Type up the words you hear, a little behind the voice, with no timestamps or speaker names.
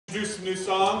Do some new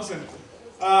songs, and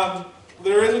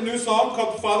there is a new song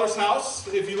called "The Father's House."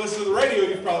 If you listen to the radio,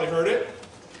 you've probably heard it,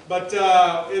 but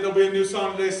it'll be a new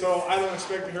song today, so I don't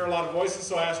expect to hear a lot of voices,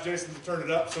 so I asked Jason to turn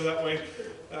it up so that way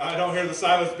I don't hear the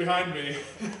silence behind me,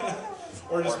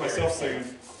 or just myself singing.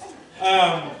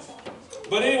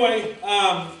 But anyway,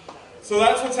 so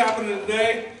that's what's happening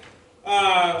today.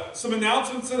 Some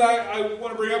announcements that I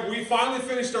want to bring up. We finally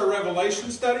finished our Revelation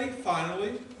study,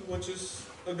 finally, which is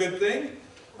a good thing.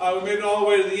 We made it all the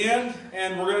way to the end,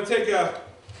 and we're going to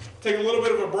take a little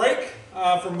bit of a break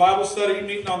from Bible study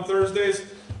meeting on Thursdays.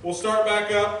 We'll start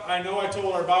back up. I know I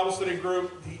told our Bible study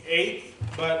group the 8th,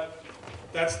 but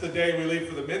that's the day we leave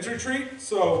for the men's retreat,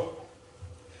 so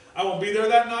I won't be there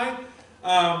that night.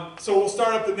 So we'll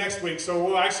start up the next week, so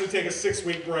we'll actually take a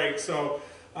 6-week break. So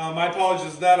my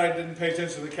apologies that I didn't pay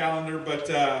attention to the calendar, but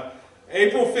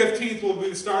April 15th will be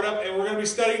the startup, and we're going to be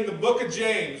studying the book of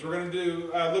James. We're going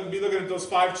to be looking at those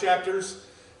 5 chapters,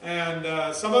 and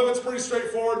some of it's pretty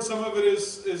straightforward. Some of it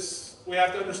is we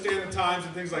have to understand the times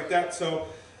and things like that. So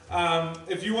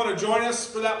if you want to join us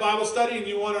for that Bible study and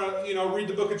you want to read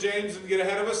the book of James and get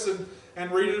ahead of us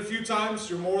and read it a few times,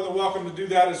 you're more than welcome to do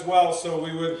that as well. So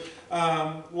we would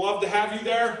love to have you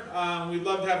there. We'd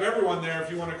love to have everyone there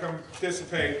if you want to come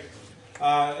participate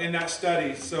in that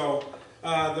study. So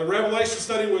the Revelation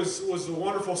study was a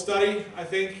wonderful study. I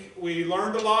think we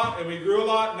learned a lot and we grew a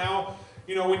lot. Now,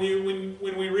 when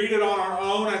we read it on our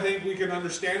own, I think we can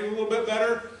understand it a little bit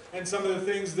better, and some of the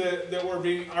things that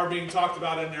are being talked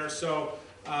about in there. So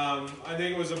I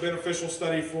think it was a beneficial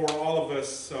study for all of us.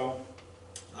 So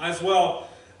as well,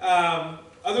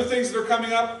 other things that are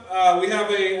coming up, we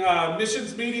have a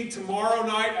missions meeting tomorrow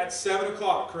night at 7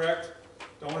 o'clock. Correct?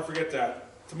 Don't want to forget that.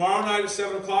 Tomorrow night at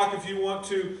 7 o'clock. If you want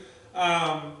to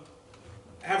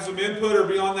have some input or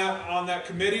be on that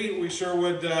committee, we sure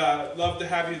would love to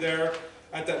have you there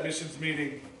at that missions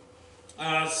meeting.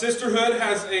 Sisterhood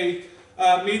has a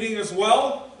meeting as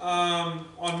well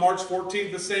on March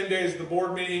 14th, the same day as the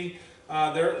board meeting.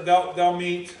 They'll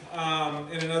meet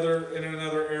in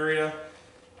another area.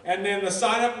 And then the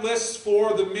sign-up lists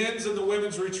for the men's and the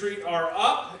women's retreat are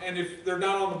up, and if they're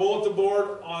not on the bulletin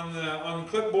board, on the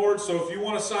clipboard. So if you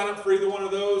want to sign up for either one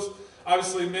of those,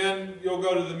 obviously men, you'll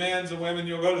go to the men's, and women,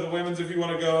 you'll go to the women's if you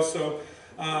want to go. So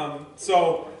those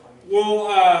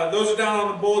are down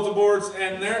on the bulletin boards,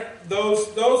 and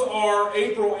those are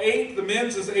April 8th. The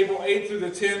men's is April 8th through the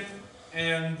 10th,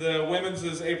 and the women's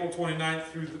is April 29th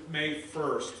through May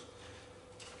 1st.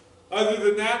 Other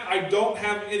than that, I don't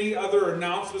have any other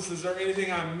announcements. Is there anything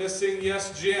I'm missing?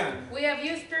 Yes, Jen? We have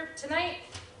youth group tonight.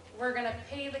 We're going to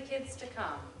pay the kids to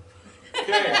come.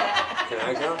 Okay. Can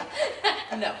I go?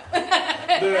 No.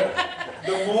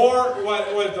 The more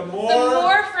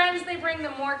friends they bring,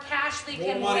 the more cash they can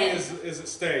win. More money is at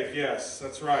stake. Yes,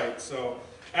 that's right. So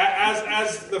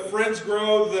as the friends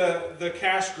grow, the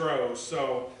cash grows.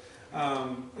 So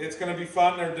it's going to be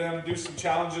fun. They're going to do some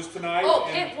challenges tonight. Oh,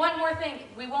 and one more thing.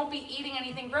 We won't be eating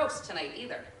anything gross tonight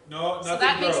either. No, nothing so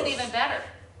that gross. makes it even better.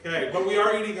 Okay, but we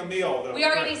are eating a meal, though. We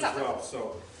are eating something. Well,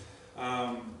 so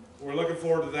we're looking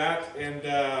forward to that, and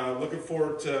looking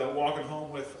forward to walking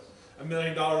home with $1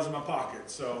 million in my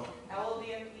pocket. So. How old are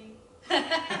you?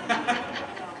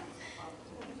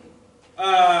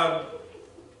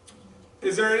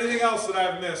 Is there anything else that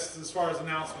I've missed as far as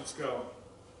announcements go?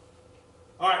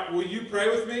 All right, will you pray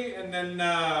with me, and then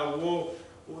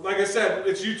like I said,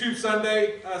 it's YouTube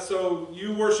Sunday, so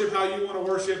you worship how you want to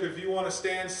worship. If you want to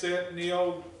stand, sit,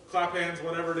 kneel, clap hands,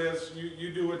 whatever it is,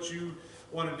 you do what you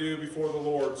want to do before the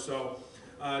Lord. So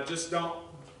just don't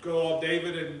go all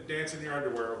David and dance in your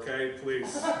underwear, okay?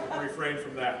 Please refrain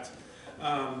from that.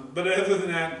 But other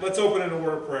than that, let's open in a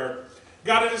word of prayer.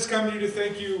 God, I just come to you to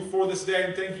thank you for this day,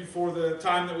 and thank you for the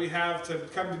time that we have to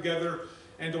come together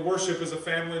and to worship as a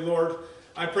family, Lord.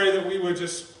 I pray that we would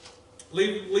just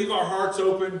leave our hearts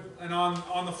open and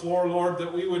on the floor, Lord, that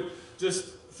we would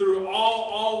just, through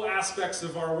all aspects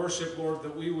of our worship, Lord,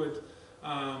 that we would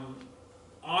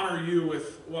honor you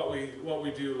with what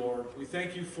we do, Lord. We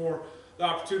thank you for the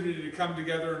opportunity to come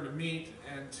together and to meet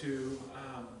and to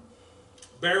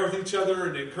bear with each other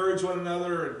and to encourage one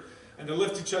another and to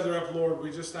lift each other up, Lord.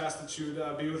 We just ask that you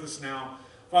would be with us now.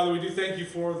 Father, we do thank you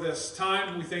for this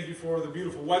time. We thank you for the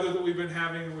beautiful weather that we've been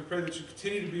having, and we pray that you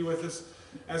continue to be with us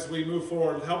as we move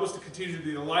forward. Help us to continue to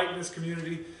be the light in this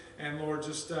community, and Lord,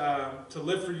 just to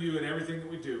live for you in everything that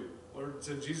we do. Lord, it's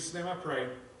in Jesus' name I pray.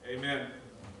 Amen.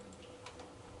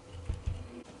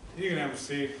 You can have a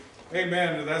seat.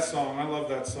 Amen to that song. I love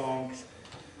that song.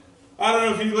 I don't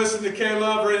know if you listened to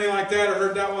K-Love or anything like that or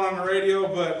heard that one on the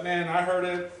radio, but man, I heard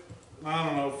it I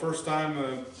don't know, first time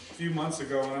a few months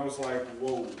ago, and I was like,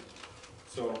 whoa.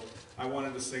 So I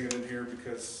wanted to sing it in here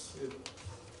because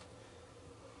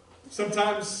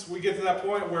sometimes we get to that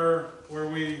point where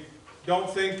we don't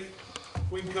think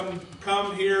we can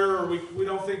come here, or we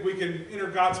don't think we can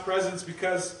enter God's presence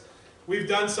because we've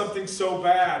done something so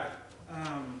bad.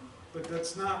 But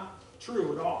that's not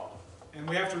true at all. And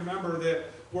we have to remember that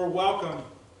we're welcome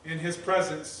in His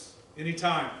presence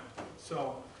anytime.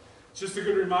 So it's just a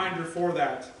good reminder for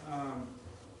that.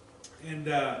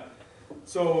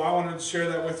 So I wanted to share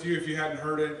that with you if you hadn't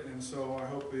heard it. And so I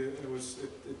hope it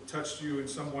touched you in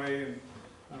some way, and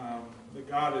that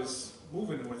God is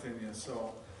moving within you.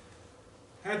 So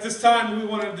at this time, we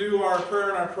want to do our prayer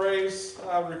and our praise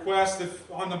request.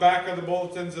 If on the back of the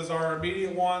bulletins is our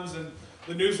immediate ones, and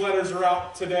the newsletters are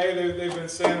out today. They've been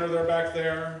sent, or they're back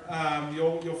there.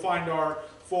 You'll find our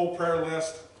full prayer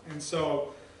list. And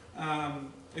so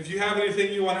if you have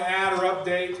anything you want to add or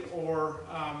update, or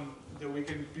that we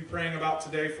can be praying about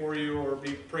today for you, or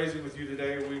be praising with you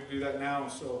today, we do that now.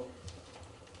 So,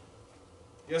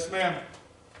 yes, ma'am.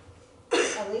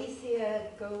 Alicia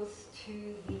goes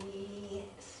to the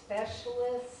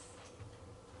specialist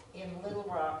in Little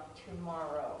Rock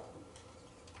tomorrow.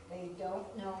 They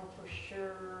don't know for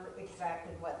sure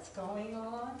exactly what's going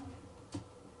on,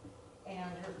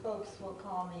 and her folks will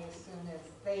call me as soon as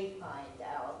they find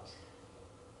out.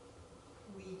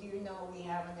 We do know we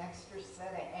have an extra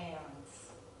set of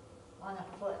hands on a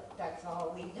foot. That's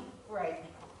all we know right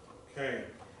now. Okay.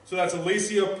 So that's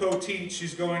Alicia Poteet.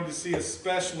 She's going to see a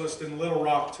specialist in Little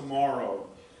Rock tomorrow.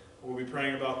 We'll be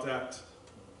praying about that.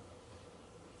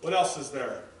 What else is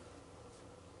there?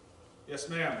 Yes,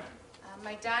 ma'am.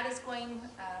 My dad is going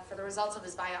for the results of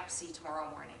his biopsy tomorrow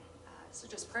morning. So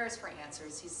just prayers for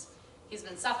answers. He's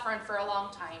been suffering for a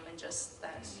long time, and just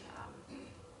that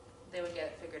they would get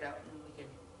it figured out and we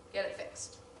could get it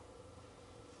fixed.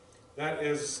 That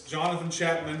is Jonathan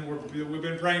Chapman. We've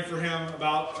been praying for him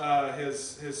about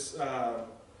his I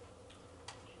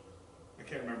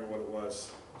can't remember what it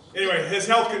was. Anyway, his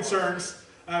health concerns.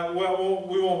 We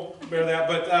won't bear that,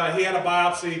 but he had a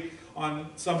biopsy on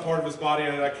some part of his body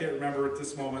that I can't remember at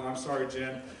this moment. I'm sorry,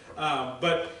 Jen.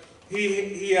 But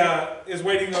he is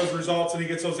waiting those results, and he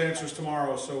gets those answers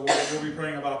tomorrow. So we'll be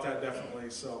praying about that definitely.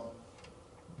 So,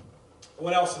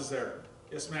 what else is there?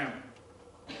 Yes, ma'am.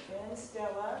 Then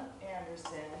Stella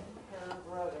Anderson, her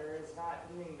brother, is not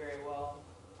doing very well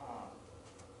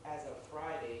as of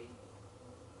Friday.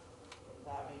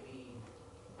 Thought maybe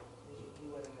he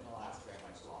wasn't going to last very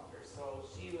much longer. So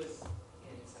she was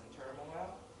in some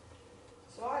turmoil.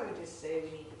 So I would just say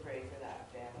we need to pray for that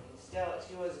family. Stella,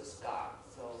 she was a Scot,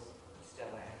 so Stella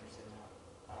Anderson.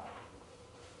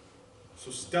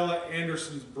 So Stella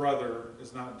Anderson's brother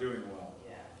is not doing well.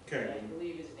 Yeah. Okay. I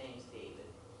believe his name's David.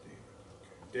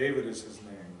 David is his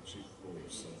name, she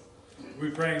believes. So we'll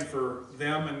be praying for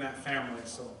them and that family.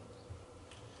 So,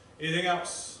 anything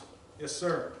else? Yes,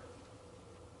 sir.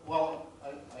 Well,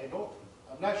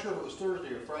 I'm not sure if it was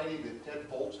Thursday or Friday that Ted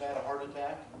Foltz had a heart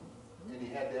attack, and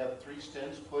he had to have 3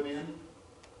 stents put in.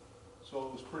 So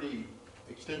it was pretty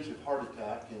extensive heart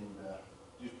attack, and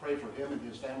just pray for him and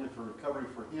his family for recovery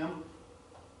for him.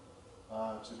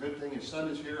 It's a good thing his son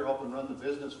is here helping run the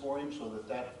business for him, so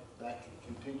that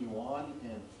can continue on,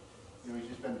 and he's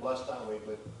just been blessed that way.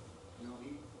 But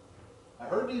I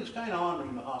heard he was kind of honoring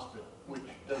in the hospital, which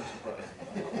doesn't surprise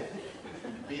me.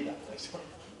 Be that way.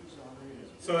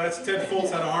 So that's Ted Foltz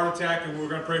had a heart attack, and we're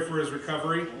going to pray for his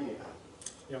recovery.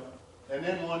 Yep. And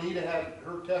then Juanita had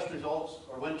her test results,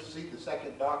 or went to see the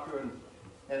second doctor, and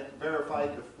it verified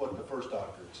what the first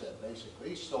doctor had said,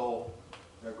 basically. So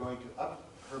they're going to up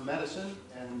her medicine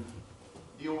and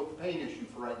deal with the pain issue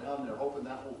for right now, and they're hoping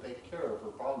that will take care of her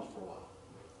problems for a while.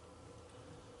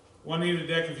 Juanita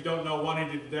Deck, if you don't know,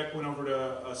 Juanita Deck went over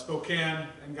to Spokane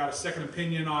and got a second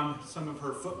opinion on some of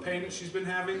her foot pain that she's been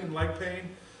having and leg pain.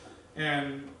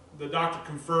 And the doctor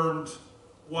confirmed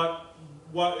what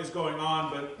is going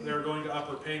on, but they're going to up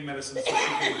her pain medicine so she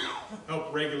can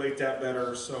help regulate that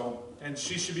better. So, and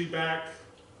she should be back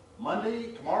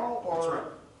Monday, tomorrow, or? That's right.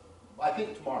 I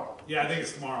think tomorrow. Yeah, I think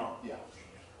it's tomorrow. Yeah.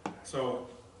 So,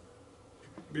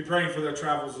 be praying for their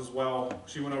travels as well.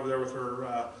 She went over there with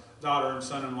her daughter and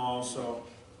son-in-law. So,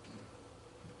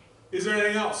 is there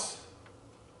anything else,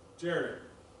 Jerry?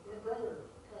 My brother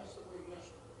passed away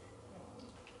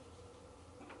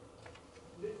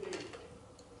yesterday.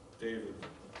 David.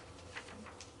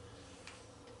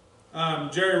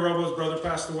 Jerry Robo's brother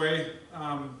passed away.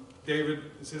 David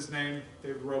is his name.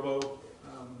 David Robo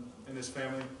and his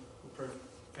family. We'll pray for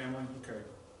family. Okay.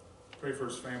 Pray for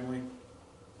his family.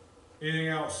 Anything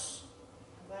else?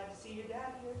 I'm glad to see your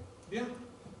dad here. Yeah,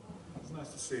 it's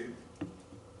nice to see.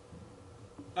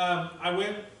 I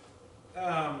went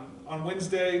on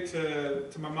Wednesday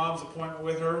to my mom's appointment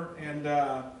with her,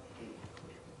 and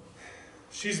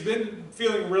she's been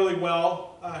feeling really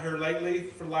well here lately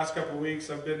for the last couple of weeks.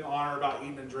 I've been on her about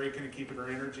eating and drinking and keeping her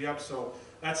energy up, so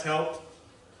that's helped.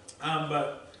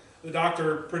 But the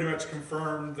doctor pretty much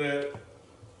confirmed that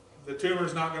the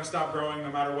tumor's not going to stop growing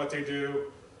no matter what they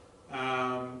do,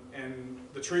 and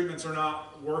the treatments are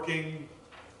not working.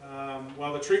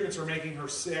 Well, the treatments are making her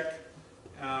sick,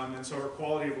 and so her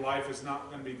quality of life is not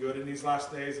going to be good in these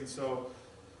last days. And so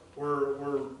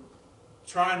we're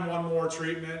trying one more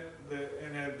treatment,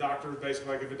 and the doctor is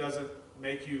basically like, if it doesn't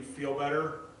make you feel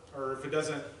better, or if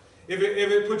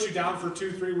it puts you down for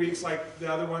 2-3 weeks like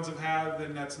the other ones have had,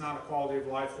 then that's not a quality of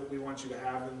life that we want you to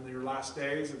have in your last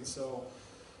days. And so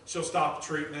she'll stop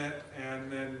treatment,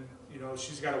 and then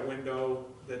she's got a window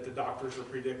that the doctors are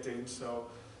predicting. So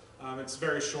it's a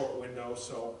very short window.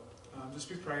 So just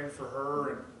be praying for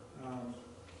her and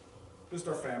just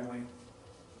our family.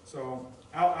 So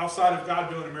outside of God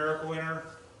doing a miracle in her,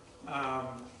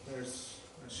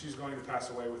 she's going to pass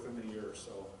away within the year.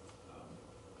 So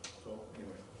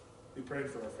anyway, be praying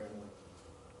for our family.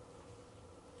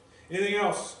 Anything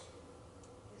else?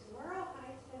 Is Merle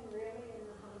Heisman really in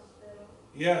the hospital?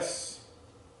 Yes,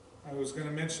 I was going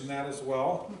to mention that as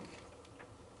well.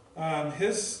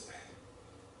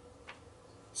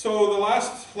 So the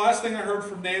last thing I heard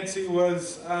from Nancy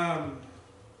was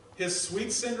his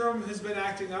sweet syndrome has been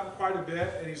acting up quite a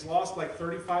bit, and he's lost like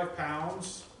 35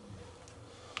 pounds.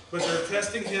 But they're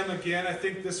testing him again, I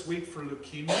think this week, for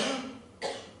leukemia,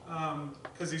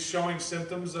 because he's showing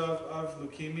symptoms of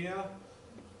leukemia.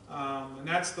 And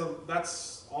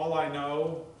that's all I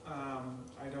know.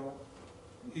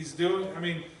 He's doing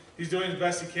his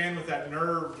best he can with the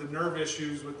nerve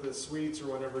issues with the sweets or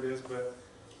whatever it is, but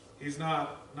he's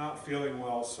not feeling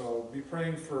well. So be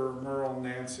praying for Merle and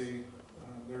Nancy.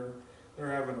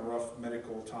 They're having a rough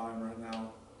medical time right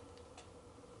now.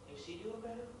 Is she doing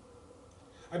better?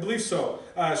 I believe so.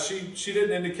 She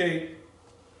didn't indicate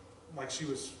like she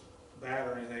was bad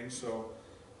or anything, so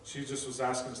she just was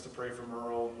asking us to pray for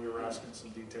Merle, and we were asking some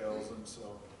details, and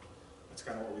so that's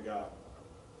kind of what we got.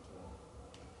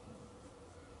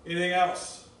 Anything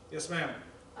else? Yes, ma'am.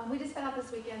 We just found out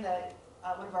this weekend that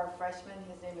one of our freshmen,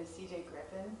 his name is CJ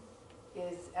Griffin,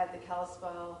 is at the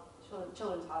Kalispell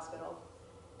Children's Hospital.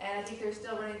 And I think they're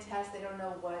still running tests. They don't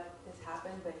know what has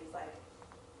happened, but he's like,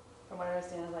 from what I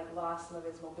understand, like lost some of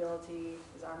his mobility,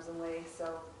 his arms and legs.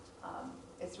 So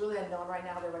it's really unknown right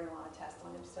now. They're running a lot of tests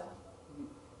on him still.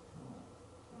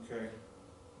 Okay.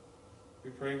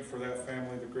 Be praying for that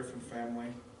family, the Griffin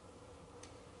family.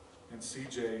 And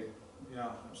CJ, yeah,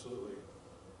 absolutely.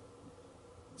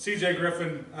 CJ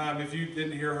Griffin, if you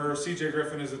didn't hear her, CJ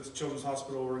Griffin is at the Children's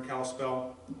Hospital over in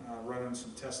Kalispell, running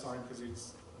some tests on him because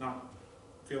he's not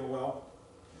feeling well.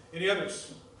 Any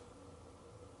others?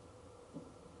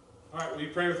 All right, will you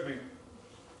pray with me?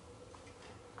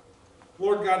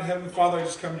 Lord God, Heavenly Father, I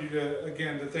just come to you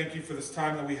to thank you for this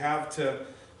time that we have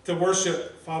to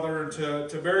worship, Father, and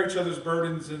to bear each other's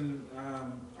burdens and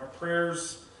our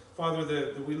prayers, Father,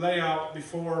 that we lay out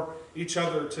before each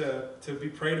other to be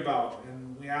prayed about.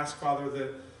 And we ask, Father,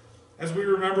 that as we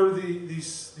remember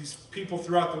these people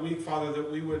throughout the week, Father,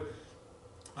 that we would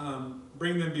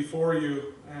bring them before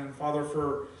you. And Father,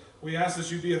 we ask that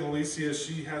you be with Alicia.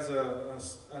 She has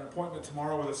an appointment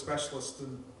tomorrow with a specialist,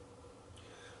 and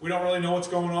we don't really know what's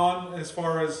going on as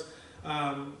far as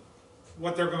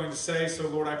what they're going to say. So,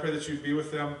 Lord, I pray that you'd be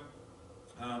with them,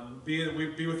 be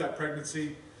with that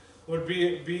pregnancy. Lord,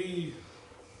 be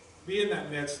in that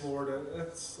midst, Lord.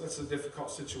 That's a difficult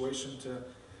situation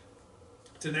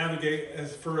to navigate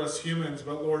as for us humans.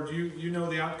 But Lord, you know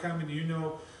the outcome, and you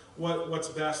know what's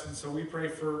best. And so we pray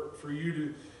for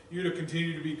you to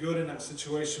continue to be good in that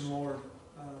situation, Lord.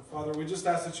 Father, we just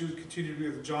ask that you would continue to be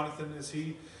with Jonathan as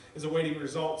he is awaiting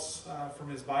results from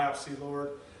his biopsy, Lord.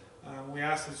 We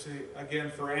ask that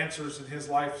again for answers in his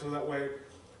life, so that way,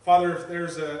 Father, if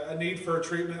there's a need for a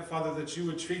treatment, Father, that you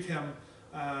would treat him,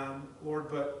 Lord.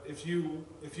 But if you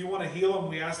want to heal him,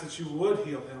 we ask that you would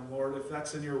heal him, Lord, if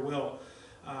that's in your will.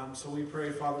 So we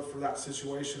pray, Father, for that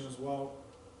situation as well.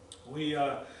 We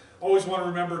always want to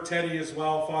remember Teddy as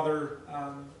well, Father,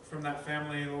 from that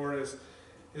family, Lord,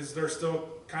 as they're still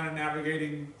kind of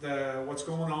navigating what's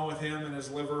going on with him and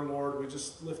his liver, Lord. We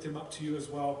just lift him up to you as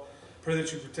well. Pray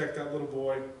that you protect that little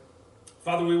boy.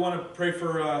 Father, we want to pray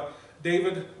for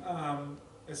David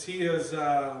as he is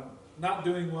not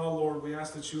doing well, Lord. We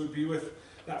ask that you would be with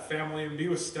that family and be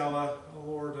with Stella,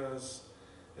 Lord, as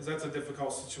that's a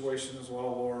difficult situation as well,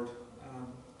 Lord.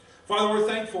 Father, we're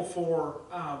thankful for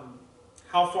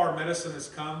how far medicine has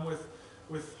come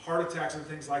with heart attacks and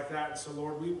things like that. And so,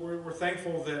 Lord, we're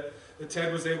thankful that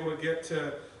Ted was able to get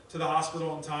to the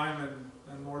hospital in time,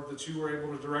 and Lord, that you were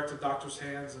able to direct the doctor's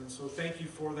hands. And so thank you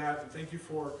for that, and thank you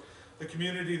for the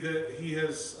community that he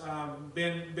has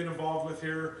been involved with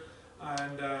here,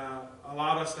 and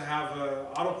allowed us to have an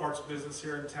auto parts business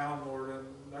here in town, Lord, and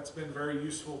that's been very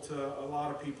useful to a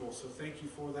lot of people. So thank you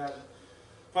for that.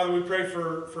 Father, we pray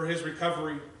for his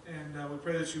recovery, and we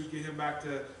pray that you would get him back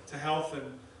to health,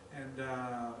 and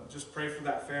just pray for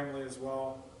that family as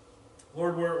well.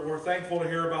 Lord, we're thankful to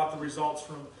hear about the results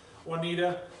from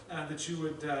Juanita, that you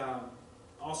would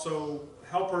also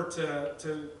help her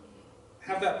to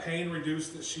have that pain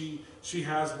reduced that she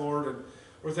has, Lord. And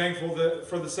we're thankful that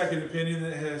for the second opinion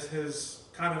that has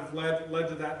kind of led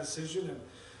to that decision. And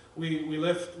we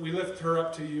lift her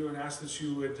up to you and ask that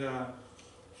you would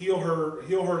heal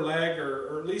her leg,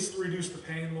 or at least reduce the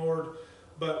pain, Lord.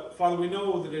 But Father, we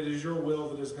know that it is your will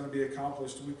that is going to be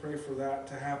accomplished, and we pray for that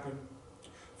to happen.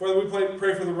 Father, we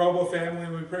pray for the Robo family,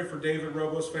 and we pray for David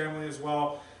Robo's family as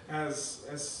well,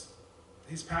 as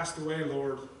he's passed away,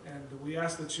 Lord. And we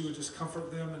ask that you would just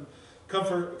comfort them and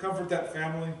comfort that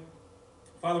family.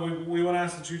 Father, we want to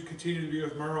ask that you'd continue to be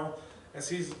with Merle as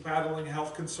he's battling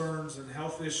health concerns and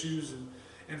health issues,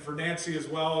 and for Nancy as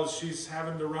well, as she's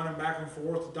having to run him back and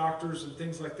forth to doctors and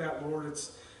things like that, Lord.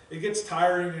 It gets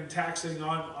tiring and taxing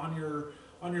on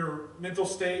your mental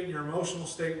state and your emotional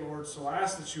state, Lord. So I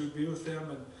ask that you would be with them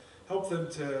and help them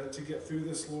to get through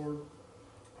this, Lord.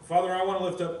 Father, I want to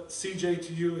lift up CJ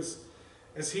to you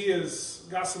as he has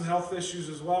got some health issues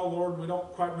as well, Lord. We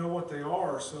don't quite know what they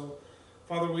are. So,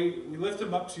 Father, we lift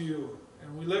him up to you,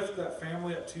 and we lift that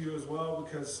family up to you as well,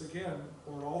 because, again,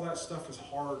 Lord, all that stuff is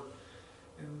hard.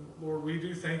 And, Lord, we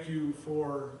do thank you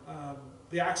for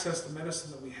the access to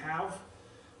medicine that we have.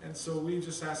 And so we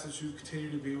just ask that you continue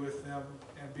to be with them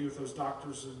and be with those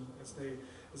doctors, and as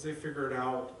they figure it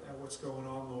out and what's going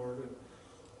on, Lord.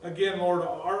 And again, Lord,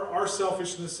 our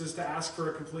selfishness is to ask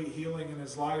for a complete healing in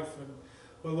his life.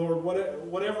 But Lord,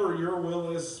 whatever your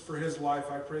will is for his life,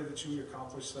 I pray that you would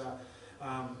accomplish that,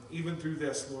 even through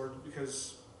this, Lord,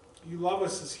 because you love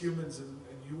us as humans, and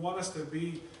you want us to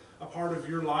be a part of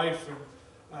your life and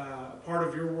a part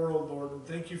of your world, Lord. And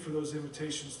thank you for those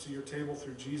invitations to your table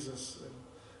through Jesus. And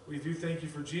we do thank you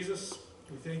for Jesus.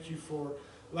 We thank you for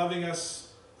loving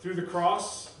us through the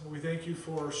cross. We thank you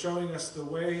for showing us the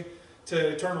way to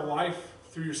eternal life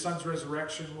through your Son's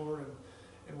resurrection, Lord.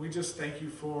 And we just thank you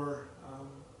for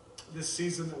this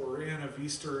season that we're in of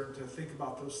Easter, and to think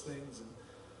about those things. And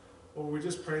Lord, we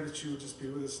just pray that you would just be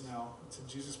with us now. It's in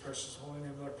Jesus' precious holy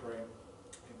name that I pray.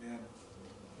 Amen.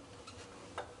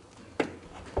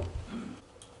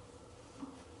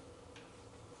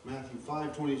 Matthew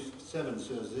 5:27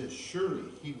 says this: surely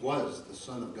he was the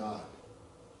Son of God.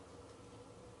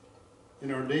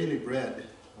 In our daily bread,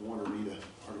 I want to read an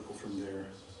article from there.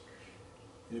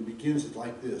 And it begins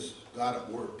like this: God at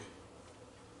work.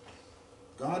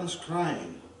 God is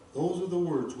crying. Those are the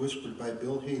words whispered by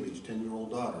Bill Haley's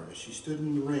 10-year-old daughter as she stood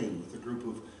in the rain with a group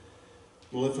of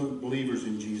malevolent believers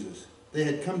in Jesus. They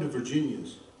had come to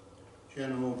Virginia's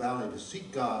Shenandoah Valley to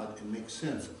seek God and make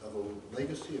sense of a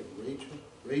legacy of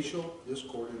racial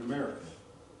discord in America.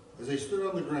 As they stood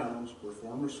on the grounds where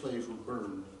former slaves were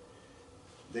burned,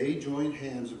 they joined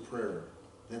hands in prayer.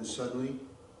 Then suddenly,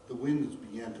 the winds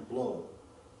began to blow,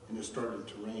 and it started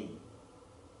to rain.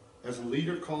 As the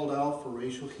leader called out for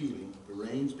racial healing, the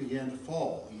rains began to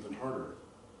fall even harder.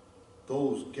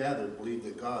 Those gathered believed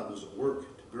that God was at work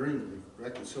to bring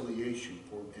reconciliation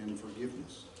and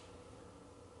forgiveness.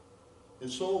 And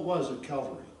so it was at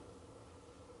Calvary.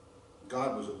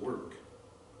 God was at work.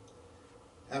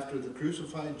 After the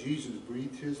crucified Jesus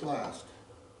breathed his last,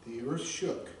 the earth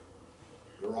shook,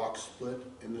 the rocks split,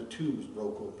 and the tombs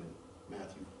broke open.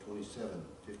 Matthew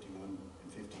 27:51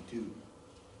 and 52.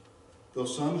 Though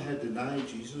some had denied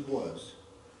Jesus was,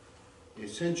 a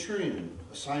centurion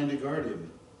assigned to guard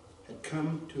him had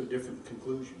come to a different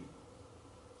conclusion.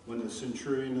 When the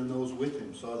centurion and those with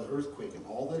him saw the earthquake and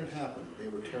all that had happened, they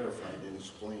were terrified and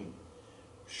exclaimed,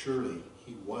 surely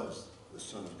he was the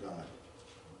Son of God.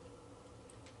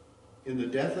 In the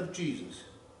death of Jesus,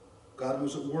 God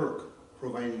was at work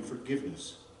providing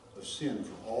forgiveness of sin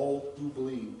for all who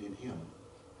believed in him.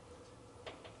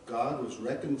 God was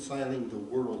reconciling the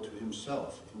world to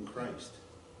himself in Christ,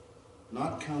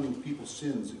 not counting people's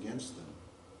sins against them.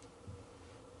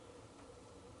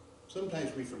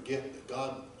 Sometimes we forget that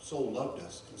God so loved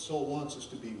us and so wants us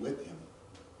to be with him.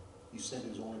 He sent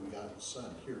his only begotten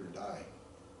Son here to die.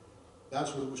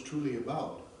 That's what it was truly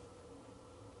about.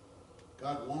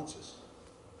 God wants us.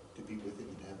 to be with him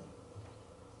in heaven.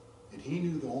 And he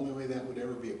knew the only way that would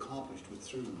ever be accomplished was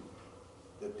through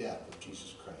the death of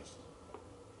Jesus Christ,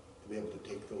 to be able to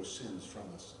take those sins from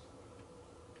us.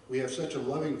 We have such a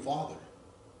loving Father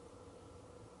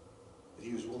that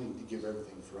he was willing to give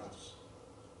everything for us.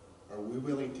 Are we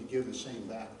willing to give the same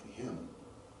back to him?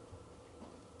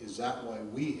 Is that why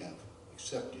we have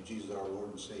accepted Jesus our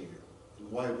Lord and Savior?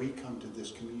 And why we come to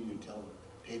this communion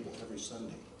table every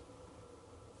Sunday?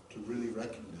 To really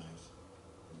recognize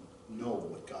and know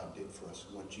what God did for us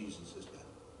and what Jesus has done.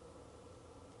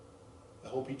 I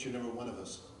hope each and every one of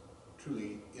us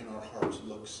truly in our hearts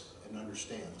looks and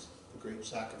understands the great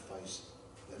sacrifice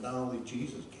that not only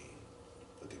Jesus gave,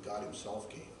 but that God himself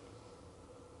gave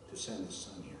to send his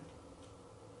Son here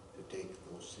to take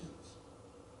those sins.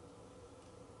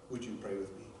 Would you pray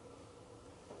with me?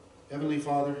 Heavenly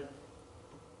Father,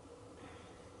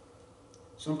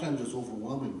 sometimes it's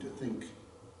overwhelming to think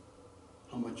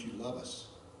how much you love us,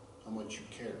 how much you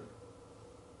care.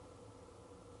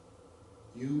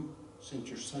 You sent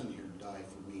your Son here to die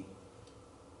for me,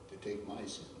 to take my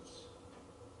sins,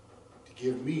 to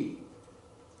give me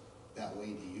that way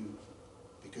to you,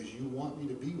 because you want me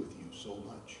to be with you so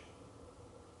much.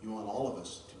 You want all of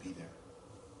us to be there.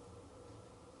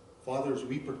 Father, as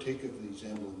we partake of these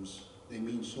emblems, they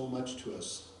mean so much to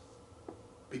us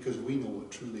because we know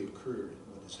what truly occurred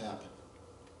and what has happened.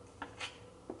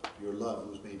 Your love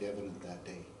was made evident that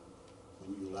day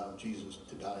when you allowed Jesus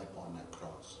to die upon that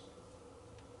cross.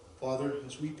 Father,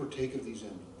 as we partake of these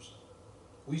emblems,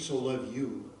 we so love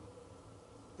you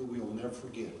that we will never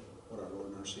forget what our Lord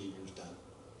and our Savior has done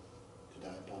to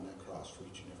die upon that cross for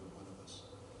each and every one of us.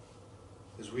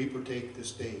 As we partake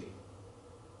this day,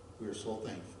 we are so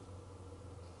thankful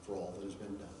for all that has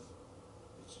been done.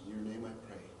 It's in your name I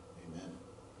pray. Amen.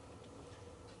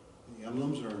 The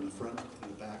emblems are in the front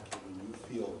and the back, and when you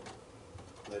feel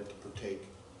led to partake,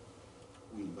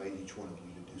 we invite each one of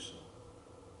you to do so.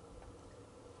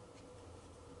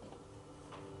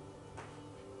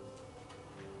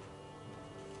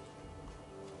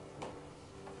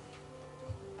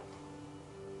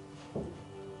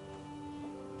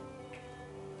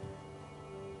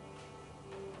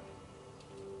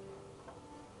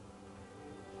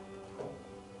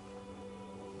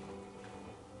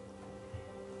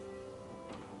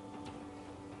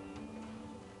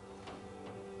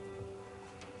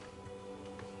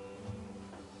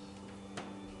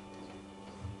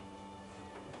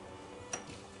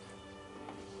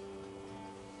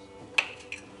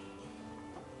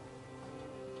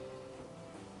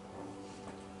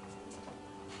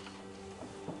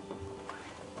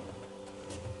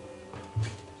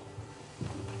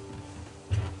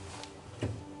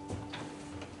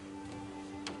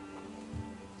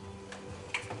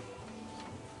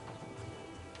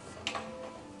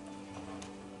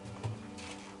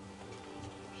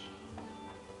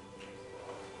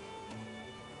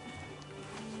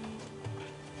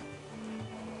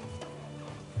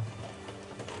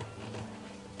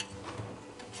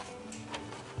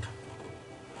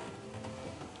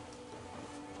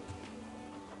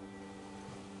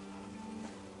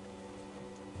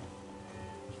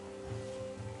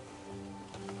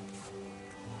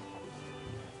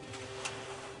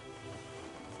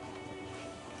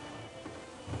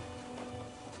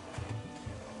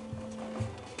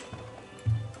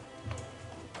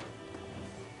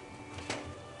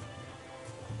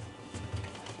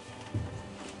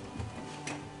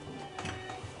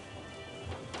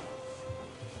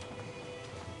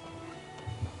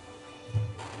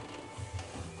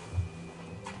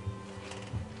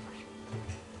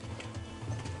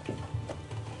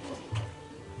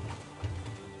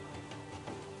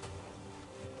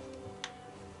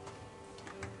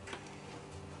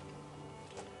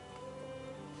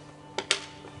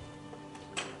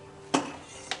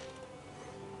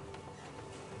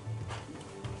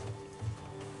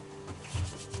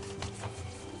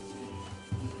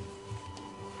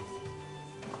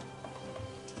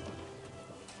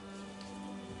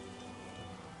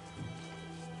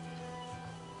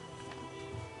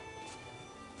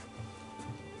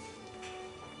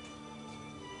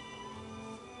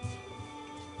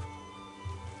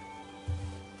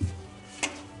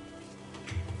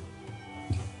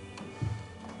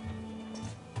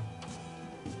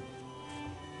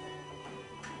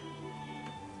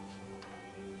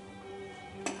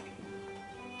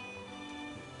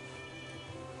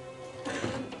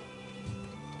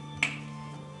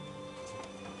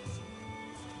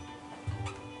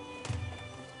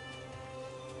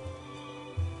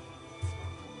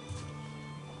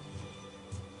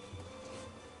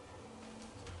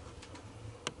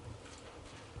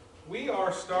 We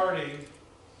are starting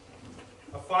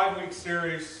 5-week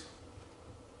series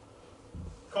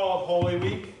called Holy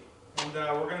Week. And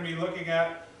we're going to be looking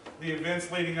at the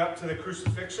events leading up to the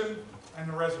crucifixion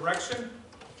and the resurrection.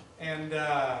 And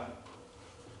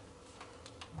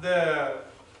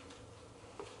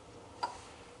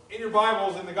in your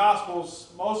Bibles, in the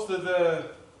Gospels, most of the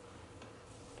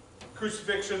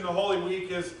crucifixion, the Holy Week,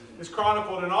 is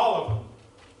chronicled in all of them.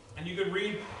 And you can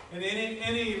read in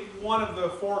any one of the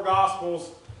 4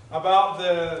 Gospels about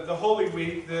the Holy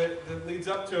Week that leads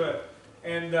up to it.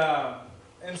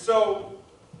 And so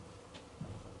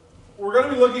we're going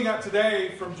to be looking at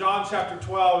today from John chapter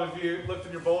 12, if you looked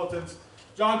in your bulletins,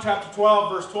 John chapter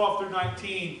 12, verse 12 through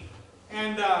 19.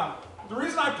 And the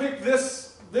reason I picked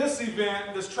this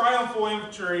event, this triumphal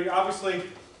entry, obviously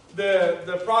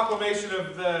the proclamation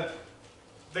of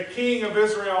the King of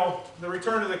Israel, the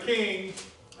return of the King,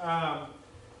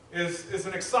 is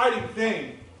an exciting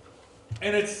thing.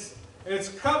 And it's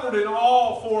covered in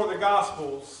all 4 of the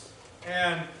Gospels.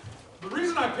 And the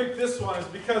reason I picked this one is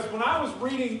because when I was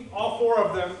reading all 4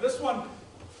 of them, this one,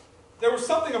 there was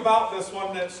something about this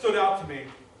one that stood out to me.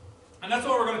 And that's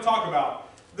what we're going to talk about.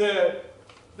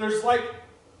 There's like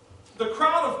the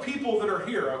crowd of people that are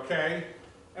here, okay?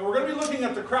 And we're going to be looking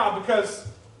at the crowd because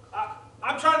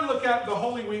I'm trying to look at the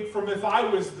Holy Week from if I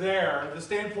was there, the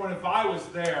standpoint if I was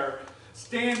there,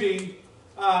 standing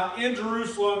in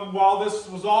Jerusalem while this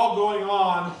was all going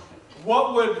on,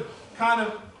 what would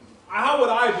how would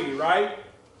I be, right?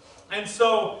 And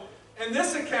so, in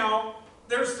this account,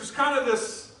 there's kind of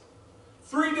this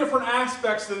 3 different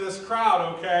aspects to this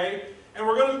crowd, okay? And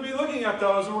we're going to be looking at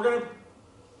those, and we're going to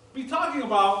be talking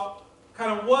about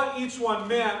kind of what each one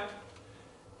meant,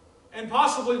 and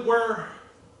possibly where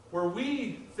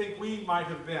we think we might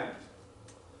have been.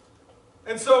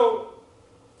 And so,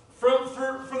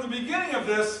 from the beginning of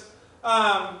this,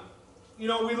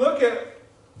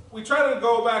 we try to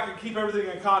go back and keep everything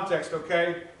in context,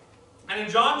 okay? And in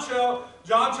John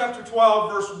chapter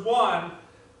 12, verse 1,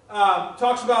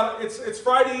 talks about it's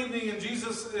Friday evening and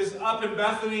Jesus is up in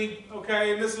Bethany,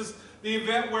 okay? And this is the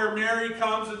event where Mary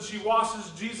comes and she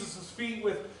washes Jesus' feet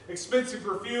with expensive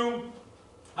perfume.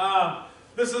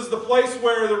 This is the place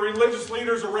where the religious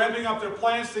leaders are ramping up their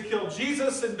plans to kill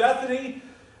Jesus in Bethany.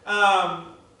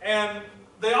 And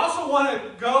they also want to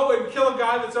go and kill a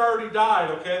guy that's already died,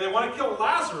 okay? They want to kill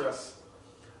Lazarus,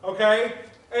 okay?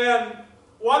 And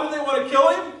why do they want to kill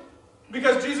him?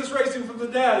 Because Jesus raised him from the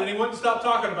dead and he wouldn't stop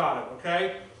talking about it,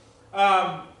 okay?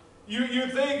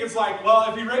 You'd think it's like, well,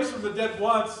 if he raised from the dead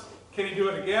once, can he do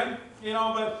it again?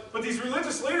 But these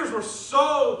religious leaders were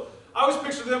so, I always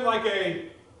picture them like a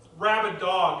rabid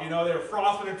dog, they're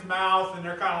frothing its mouth and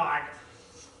they're kind of like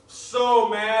so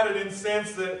mad and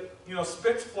incensed that,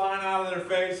 spit's flying out of their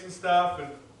face and stuff.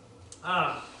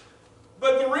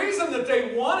 But the reason that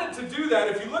they wanted to do that,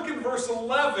 if you look in verse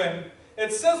 11,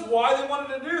 it says why they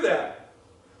wanted to do that.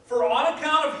 For on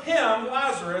account of him,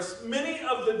 Lazarus, many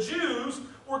of the Jews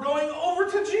were going over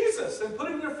to Jesus and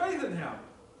putting their faith in him.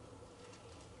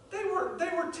 They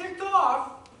were ticked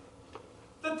off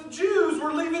that the Jews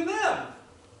were leaving them.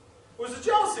 It was a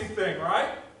jealousy thing,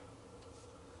 right?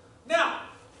 Now,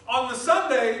 on the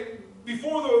Sunday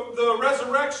before the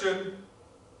resurrection,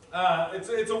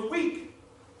 it's a week.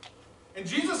 And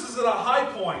Jesus is at a high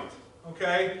point,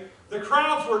 okay? The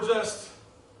crowds were just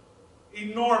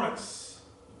enormous.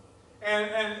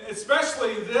 And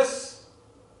especially this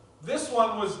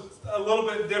one was a little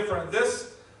bit different.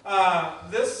 This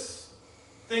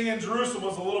thing in Jerusalem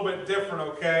was a little bit different,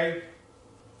 okay?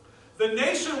 The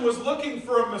nation was looking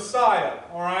for a Messiah,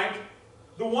 all right?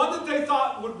 The one that they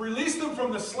thought would release them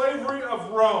from the slavery of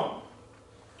Rome.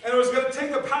 And it was going to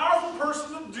take a powerful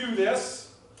person to do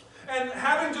this. And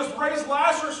having just raised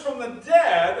Lazarus from the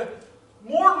dead,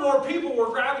 more and more people were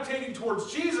gravitating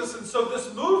towards Jesus. And so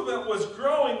this movement was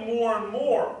growing more and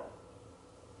more.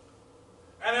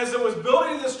 And as it was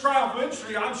building this triumphal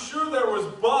entry, I'm sure there was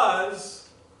buzz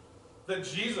that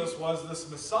Jesus was this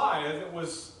Messiah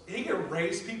he could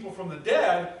raise people from the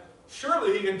dead.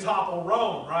 Surely he can topple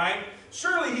Rome, right?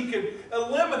 Surely he could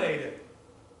eliminate it.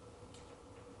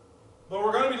 But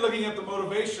we're going to be looking at the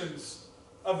motivations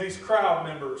of these crowd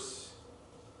members.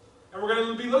 And we're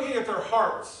going to be looking at their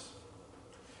hearts.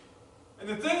 And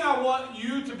the thing I want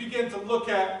you to begin to look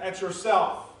at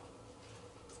yourself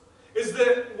is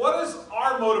that what is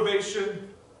our motivation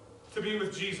to be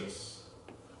with Jesus?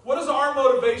 What is our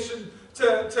motivation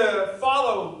to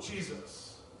follow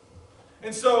Jesus?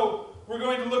 And so we're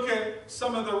going to look at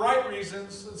some of the right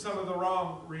reasons and some of the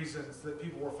wrong reasons that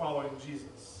people were following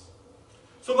Jesus.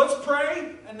 So let's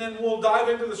pray, and then we'll dive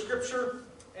into the scripture,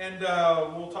 and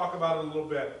we'll talk about it a little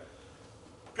bit.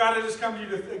 God, I just come to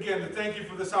you again to thank you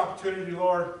for this opportunity,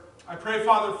 Lord. I pray,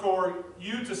 Father, for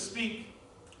you to speak.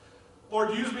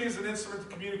 Lord, use me as an instrument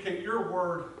to communicate your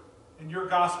word and your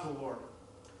gospel, Lord.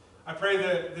 I pray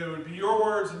that it would be your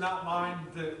words and not mine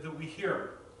that we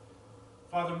hear.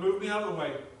 Father, move me out of the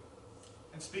way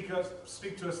and speak to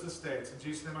us this day. It's in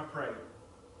Jesus' name I pray.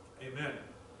 Amen.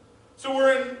 So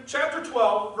we're in chapter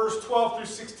 12, verse 12 through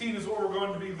 16 is what we're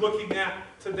going to be looking at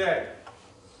today.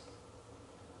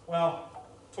 Well,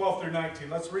 12 through 19.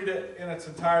 Let's read it in its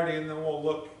entirety and then we'll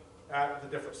look at the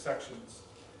different sections.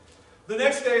 The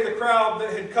next day, the crowd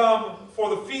that had come for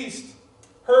the feast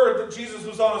heard that Jesus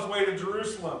was on his way to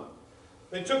Jerusalem.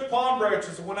 They took palm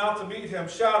branches and went out to meet him,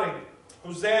 shouting,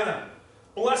 Hosanna!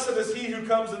 Blessed is he who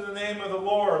comes in the name of the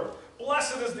Lord.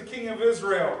 Blessed is the King of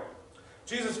Israel.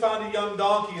 Jesus found a young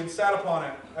donkey and sat upon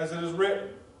it, as it is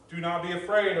written, Do not be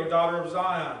afraid, O daughter of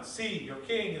Zion. See, your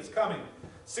king is coming,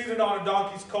 seated on a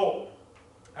donkey's colt.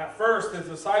 At first, his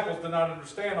disciples did not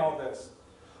understand all this.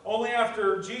 Only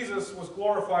after Jesus was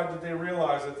glorified did they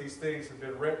realize that these things had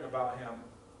been written about him,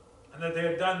 and that they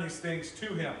had done these things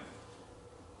to him.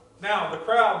 Now, the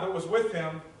crowd that was with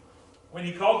him, when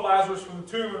he called Lazarus from the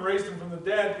tomb and raised him from the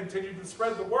dead, continued to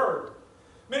spread the word.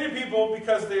 Many people,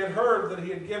 because they had heard that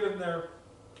he had given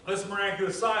this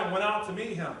miraculous sign, went out to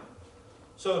meet him.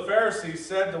 So the Pharisees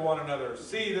said to one another,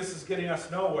 See, this is getting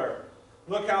us nowhere.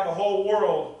 Look how the whole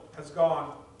world has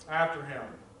gone after him.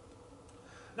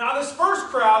 Now this first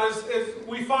crowd is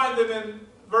we find them in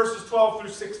verses 12 through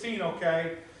 16,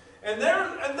 okay? And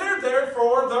they're there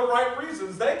for the right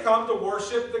reasons. They come to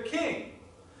worship the king.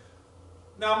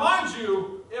 Now mind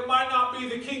you, it might not be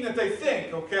the king that they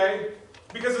think, okay?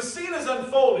 Because the scene is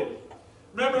unfolding.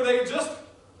 Remember, they had just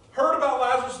heard about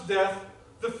Lazarus' death.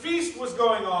 The feast was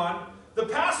going on. The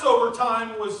Passover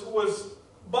time was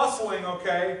bustling,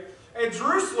 okay? And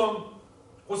Jerusalem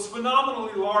was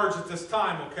phenomenally large at this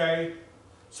time, okay?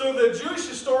 So the Jewish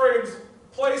historians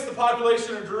place the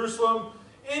population of Jerusalem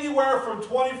anywhere from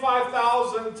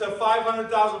 25,000 to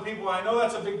 500,000 people. I know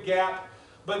that's a big gap,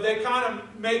 but they kind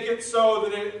of make it so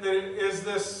that it is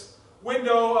this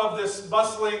window of this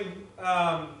bustling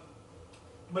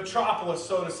metropolis,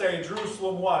 so to say,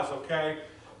 Jerusalem was, okay?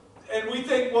 And we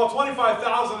think, well,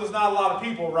 25,000 is not a lot of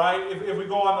people, right, if we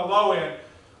go on the low end.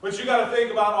 But you got to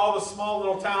think about all the small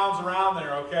little towns around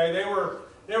there, okay? They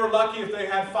were lucky if they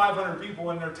had 500 people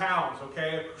in their towns,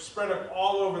 okay? Spread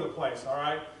all over the place, all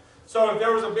right? So if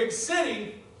there was a big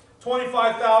city,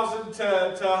 25,000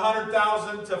 to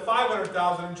 100,000 to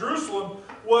 500,000, Jerusalem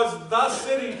was the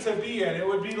city to be in. It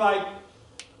would be like,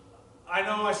 I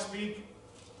know I speak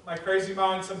my crazy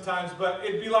mind sometimes, but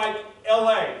it'd be like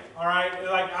LA, all right?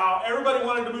 Like how everybody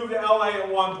wanted to move to LA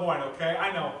at one point, okay?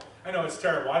 I know it's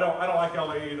terrible. I don't like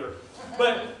LA either.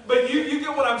 But you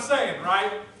get what I'm saying,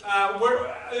 right?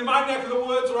 In my neck of the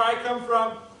woods where I come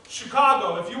from,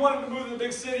 Chicago. If you wanted to move to the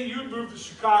big city, you'd move to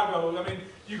Chicago. I mean,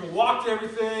 you could walk to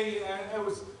everything.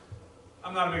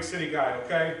 I'm not a big city guy,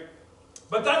 okay?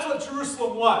 But that's what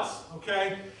Jerusalem was,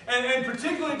 okay? And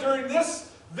particularly during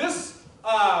this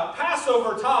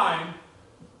Passover time,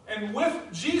 and with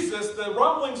Jesus, the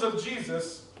rumblings of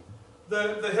Jesus,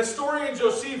 the historian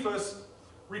Josephus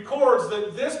records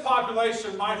that this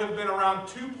population might have been around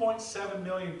 2.7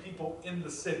 million people in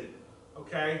the city.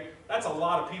 Okay? That's a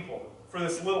lot of people for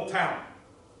this little town.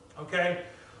 Okay?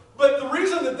 But the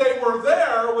reason that they were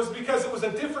there was because it was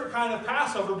a different kind of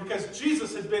Passover, because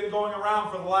Jesus had been going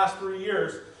around for the last 3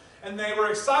 years. And they were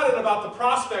excited about the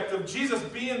prospect of Jesus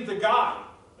being the guy.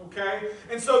 Okay?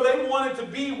 And so they wanted to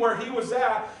be where he was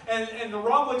at. And the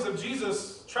rumblings of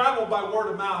Jesus traveled by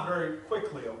word of mouth very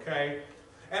quickly. Okay?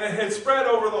 And it had spread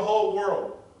over the whole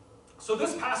world. So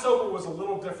this Passover was a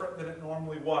little different than it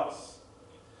normally was.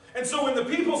 And so when the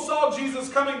people saw Jesus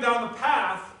coming down the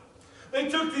path, they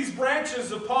took these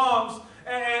branches of palms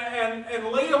and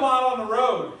laid them out on the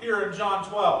road here in John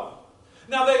 12.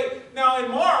 Now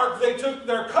in Mark, they took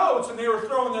their coats and they were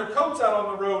throwing their coats out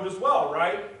on the road as well,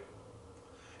 right?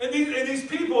 And these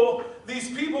people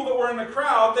that were in the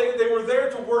crowd, they were there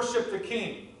to worship the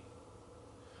king.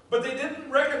 But they didn't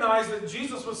recognize that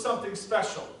Jesus was something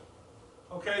special.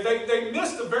 Okay, they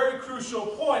missed a very crucial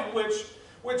point,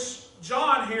 which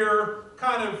John here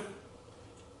kind of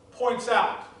points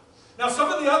out. Now,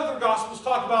 some of the other Gospels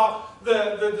talk about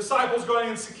the disciples going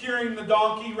and securing the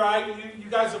donkey, right? You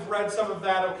guys have read some of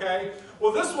that, okay?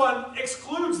 Well, this one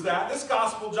excludes that. This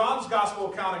Gospel, John's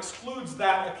Gospel account, excludes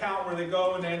that account where they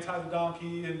go and they untie the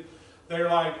donkey and they're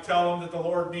like, tell them that the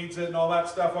Lord needs it and all that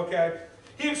stuff, okay?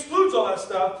 He excludes all that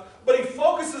stuff, but he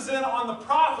focuses in on the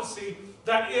prophecy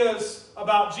that is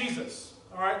about Jesus.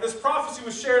 All right? This prophecy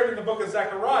was shared in the book of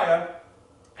Zechariah,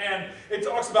 And it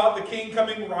talks about the king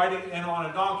coming riding in on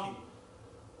a donkey.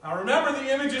 Now remember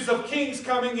the images of kings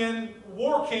coming in,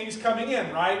 war kings coming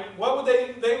in, right? What would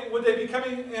they be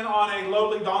coming in on a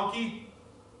lowly donkey?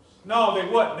 No, they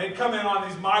wouldn't. They'd come in on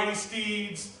these mighty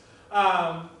steeds,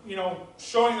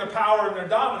 showing their power and their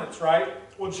dominance, right?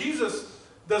 Well, Jesus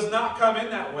does not come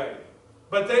in that way.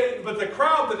 But the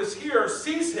crowd that is here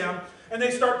sees him, and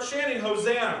they start chanting,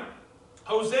 Hosanna.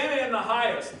 Hosanna in the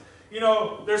highest.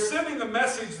 They're sending the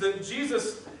message that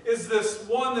Jesus is this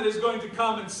one that is going to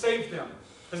come and save them.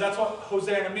 Because that's what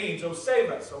Hosanna means. Oh, save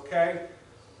us, okay?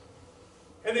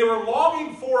 And they were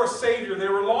longing for a Savior. They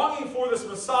were longing for this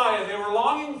Messiah. They were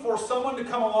longing for someone to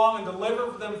come along and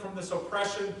deliver them from this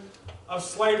oppression of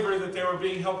slavery that they were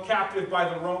being held captive by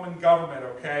the Roman government,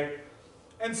 okay?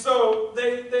 And so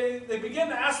they begin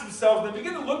to ask themselves, they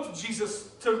begin to look to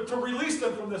Jesus to release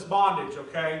them from this bondage,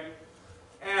 okay?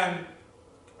 And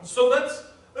so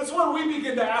that's where we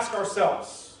begin to ask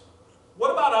ourselves,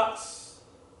 what about us?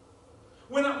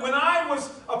 When I was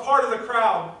a part of the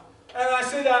crowd, and I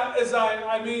say that as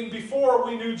I mean before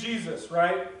we knew Jesus,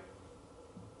 right?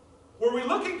 Were we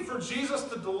looking for Jesus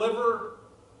to deliver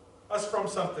us from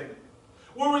something?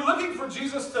 Were we looking for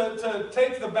Jesus to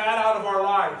take the bad out of our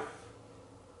life?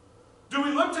 Do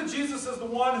we look to Jesus as the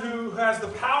one who has the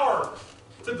power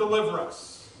to deliver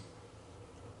us?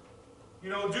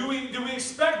 Do we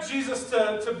expect Jesus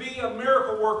to be a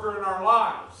miracle worker in our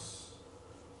lives?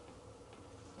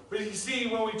 But you see,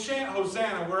 when we chant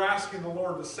Hosanna, we're asking the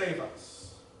Lord to save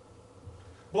us.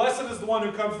 Blessed is the one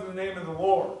who comes in the name of the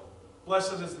Lord.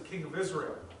 Blessed is the King of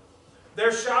Israel.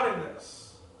 They're shouting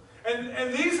this.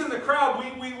 And these in the crowd,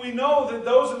 we know that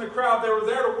those in the crowd, they were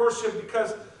there to worship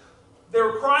because they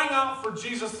were crying out for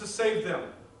Jesus to save them.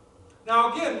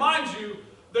 Now again, mind you,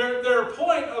 their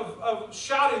point of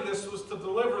shouting this was to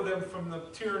deliver them from the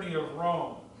tyranny of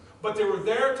Rome. But they were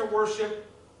there to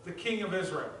worship the King of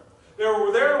Israel. They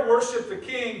were there to worship the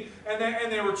King,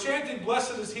 and they were chanting,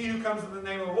 blessed is he who comes in the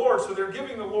name of the Lord. So they're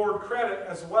giving the Lord credit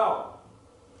as well.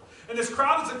 And this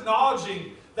crowd is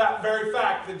acknowledging that very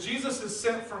fact, that Jesus is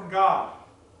sent from God.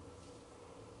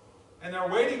 And they're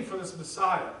waiting for this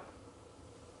Messiah.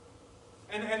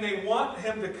 And they want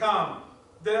him to come.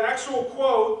 The actual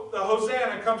quote, the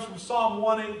Hosanna, comes from Psalm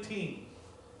 118.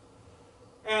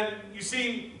 And you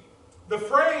see, the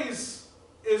phrase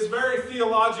is very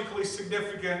theologically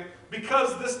significant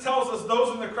because this tells us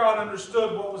those in the crowd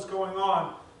understood what was going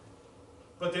on,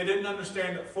 but they didn't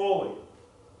understand it fully.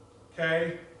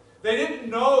 Okay? They didn't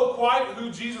know quite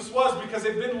who Jesus was because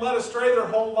they've been led astray their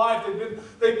whole life.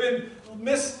 They've been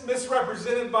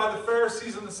misrepresented by the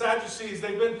Pharisees and the Sadducees.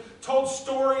 They've been told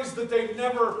stories that they've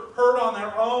never heard on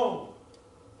their own.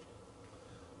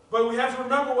 But we have to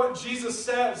remember what Jesus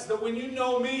says, that when you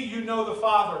know me, you know the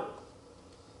Father.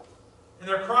 And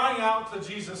they're crying out to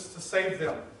Jesus to save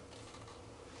them.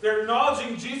 They're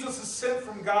acknowledging Jesus is sent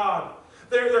from God.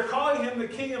 They're calling him the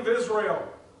King of Israel.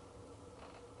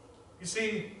 You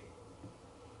see,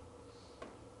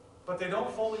 but they don't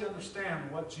fully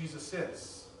understand what Jesus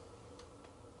is.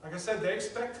 Like I said, they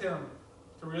expect him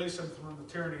to release them from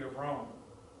the tyranny of Rome.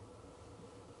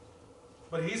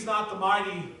 But he's not the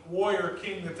mighty warrior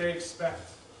king that they expect.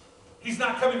 He's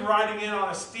not coming riding in on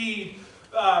a steed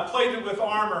plated with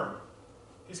armor.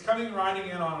 He's coming riding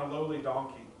in on a lowly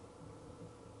donkey.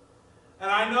 And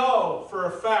I know for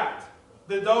a fact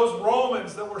that those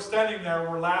Romans that were standing there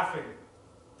were laughing.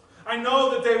 I know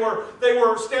that they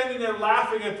were standing there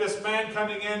laughing at this man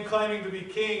coming in claiming to be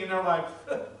king, and they're like,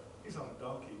 he's on a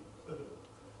donkey.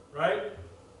 Right?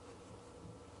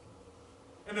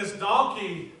 And this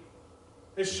donkey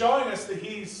is showing us that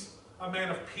he's a man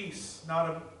of peace,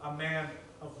 not a man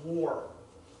of war.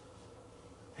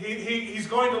 He's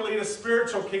going to lead a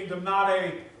spiritual kingdom, not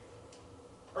a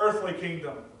earthly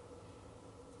kingdom.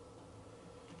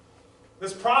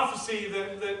 This prophecy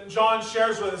that John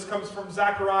shares with us comes from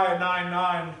Zechariah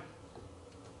 9:9.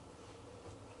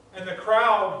 And the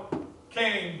crowd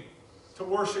came to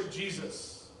worship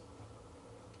Jesus,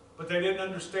 but they didn't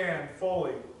understand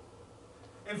fully.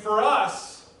 And for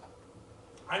us,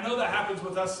 I know that happens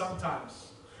with us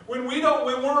sometimes. When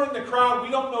we're in the crowd, we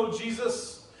don't know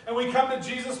Jesus, and we come to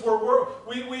Jesus where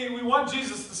we want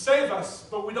Jesus to save us,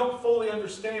 but we don't fully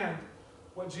understand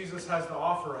what Jesus has to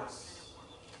offer us.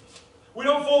 We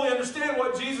don't fully understand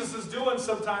what Jesus is doing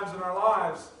sometimes in our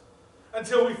lives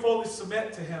until we fully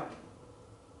submit to him.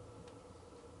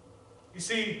 You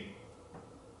see,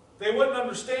 they wouldn't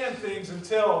understand things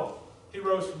until he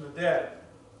rose from the dead.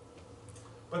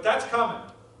 But that's coming.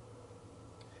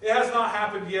 It has not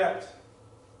happened yet.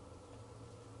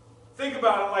 Think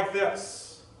about it like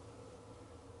this.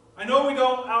 I know we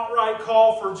don't outright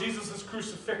call for Jesus'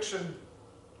 crucifixion,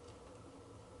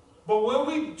 but when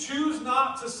we choose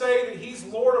not to say that He's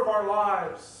Lord of our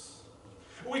lives,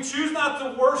 we choose not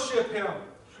to worship Him,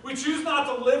 we choose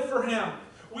not to live for Him,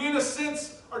 we in a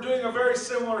sense are doing a very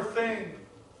similar thing.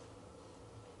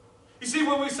 You see,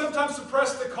 when we sometimes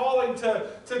suppress the calling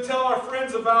to tell our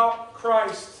friends about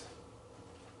Christ,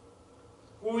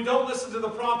 when we don't listen to the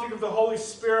prompting of the Holy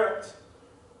Spirit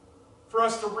for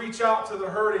us to reach out to the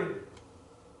hurting,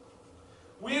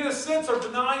 we in a sense are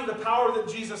denying the power that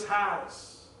Jesus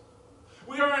has.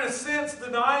 We are in a sense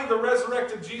denying the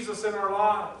resurrected Jesus in our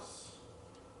lives.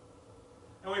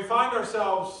 And we find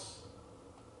ourselves,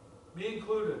 me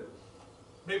included,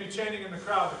 maybe chanting in the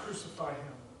crowd to crucify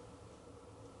Him.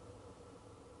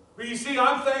 But you see,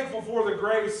 I'm thankful for the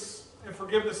grace and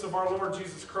forgiveness of our Lord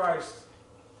Jesus Christ.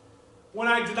 When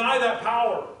I deny that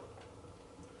power,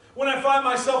 when I find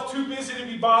myself too busy to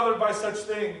be bothered by such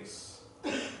things,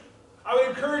 I would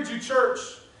encourage you, church.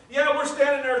 Yeah, we're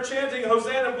standing there chanting,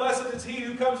 Hosanna, blessed is he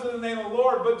who comes in the name of the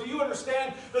Lord. But do you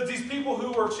understand that these people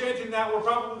who were chanting that were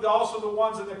probably also the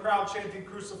ones in the crowd chanting,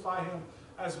 crucify him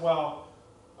as well,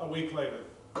 a week later?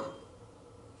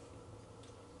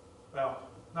 Well,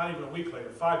 not even a week later,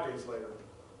 5 days later.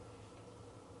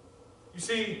 You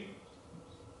see,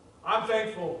 I'm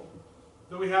thankful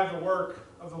that we have the work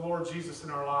of the Lord Jesus in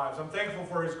our lives. I'm thankful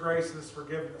for His grace and His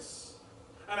forgiveness.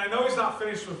 And I know He's not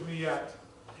finished with me yet.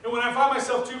 And when I find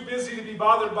myself too busy to be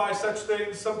bothered by such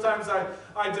things, sometimes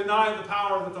I deny the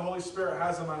power that the Holy Spirit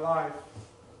has in my life.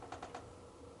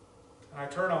 And I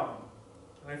turn on Him.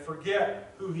 And I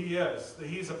forget who He is, that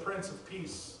He's a Prince of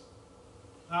Peace,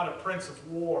 not a Prince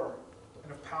of War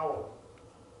and of power.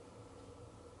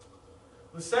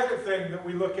 The second thing that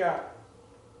we look at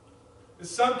is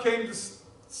some came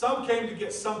to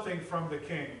get something from the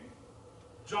king.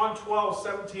 John 12,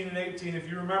 17 and 18, if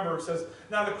you remember, it says,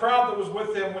 now the crowd that was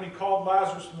with him when he called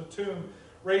Lazarus from the tomb,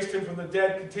 raised him from the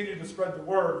dead, continued to spread the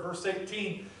word. Verse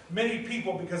 18, many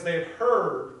people, because they had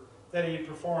heard that he had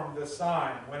performed this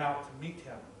sign, went out to meet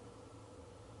him.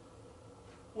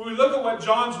 When we look at what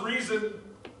John's reason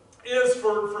is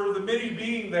for the many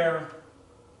being there,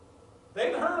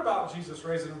 they'd heard about Jesus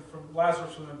raising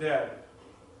Lazarus from the dead.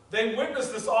 They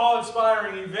witnessed this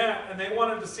awe-inspiring event, and they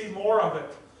wanted to see more of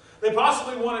it. They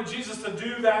possibly wanted Jesus to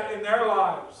do that in their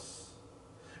lives.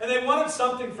 And they wanted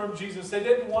something from Jesus. They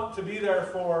didn't want to be there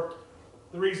for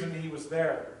the reason He was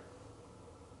there.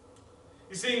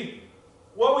 You see,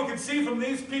 what we can see from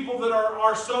these people that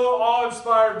are so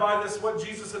awe-inspired by this, what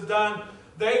Jesus had done,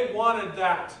 they wanted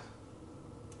that.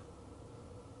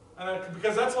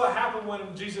 Because that's what happened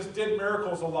when Jesus did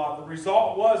miracles a lot. The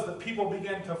result was that people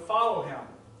began to follow Him.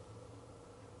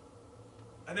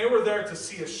 And they were there to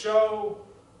see a show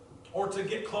or to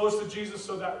get close to Jesus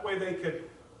so that way they could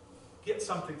get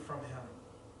something from Him.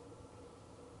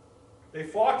 They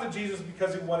flocked to Jesus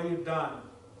because of what He had done.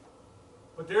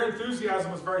 But their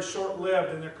enthusiasm was very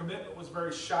short-lived and their commitment was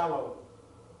very shallow.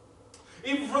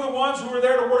 Even for the ones who were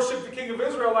there to worship the King of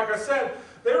Israel, like I said,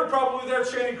 they were probably there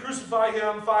chanting, crucify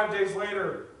Him 5 days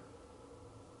later.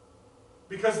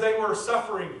 Because they were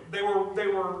suffering. They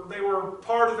were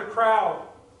part of the crowd.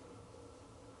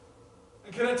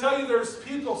 And can I tell you, there's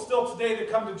people still today that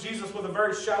come to Jesus with a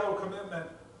very shallow commitment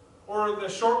or the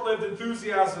short-lived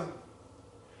enthusiasm.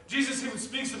 Jesus even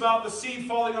speaks about the seed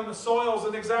falling on the soils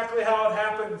and exactly how it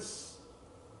happens.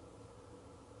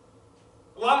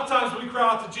 A lot of times we cry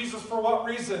out to Jesus for what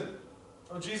reason?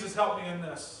 Oh, Jesus, help me in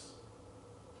this.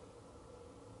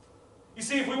 You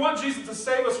see, if we want Jesus to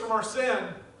save us from our sin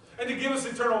and to give us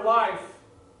eternal life,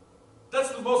 that's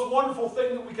the most wonderful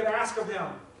thing that we could ask of Him.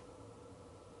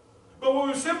 But when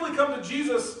we simply come to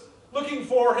Jesus looking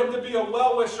for Him to be a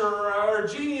well-wisher or a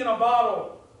genie in a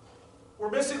bottle,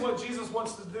 we're missing what Jesus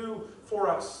wants to do for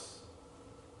us.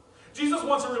 Jesus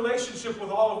wants a relationship with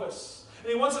all of us.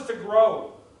 And He wants it to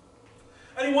grow.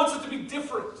 And He wants it to be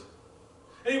different.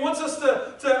 And He wants us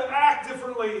to act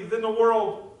differently than the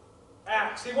world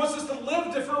acts. He wants us to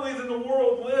live differently than the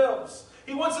world lives.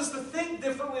 He wants us to think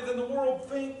differently than the world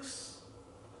thinks.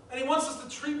 And He wants us to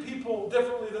treat people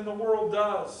differently than the world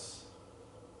does.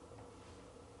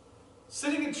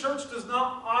 Sitting in church does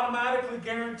not automatically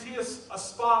guarantee us a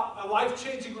spot, a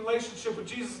life-changing relationship with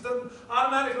Jesus. It doesn't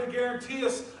automatically guarantee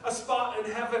us a spot in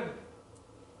heaven.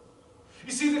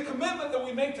 You see, the commitment that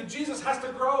we make to Jesus has to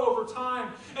grow over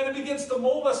time, and it begins to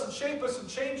mold us and shape us and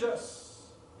change us.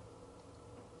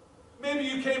 Maybe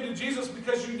you came to Jesus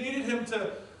because you needed Him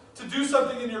to do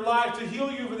something in your life, to heal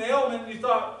you of an ailment, and you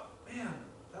thought, man,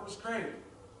 that was great.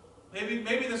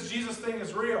 Maybe this Jesus thing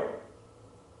is real.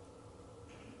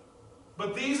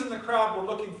 But these in the crowd were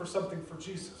looking for something for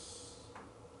Jesus.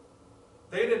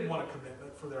 They didn't want a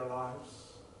commitment for their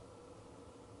lives.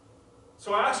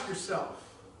 So ask yourself,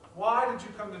 why did you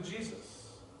come to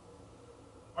Jesus?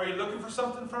 Are you looking for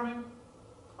something from him?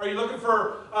 Are you looking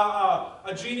for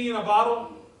a genie in a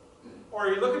bottle? Or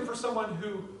are you looking for someone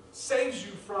who saves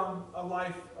you from a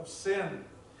life of sin?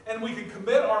 And we can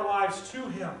commit our lives to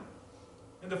him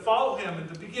and to follow him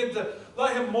and to begin to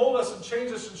let him mold us and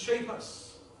change us and shape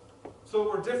us so that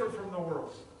we're different from the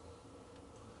world.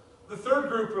 The third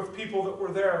group of people that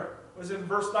were there was in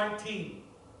verse 19.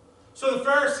 So the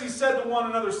Pharisees said to one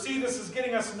another, "See, this is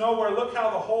getting us nowhere. Look how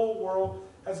the whole world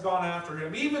has gone after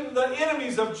him." Even the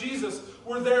enemies of Jesus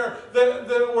were there,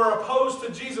 that were opposed to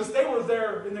Jesus. They were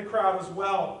there in the crowd as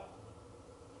well.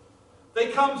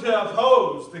 They come to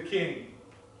oppose the king.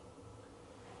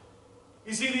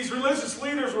 You see, these religious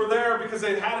leaders were there because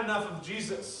they'd had enough of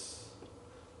Jesus.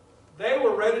 They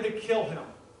were ready to kill him.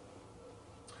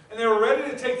 And they were ready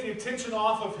to take the attention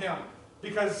off of him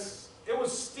because it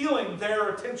was stealing their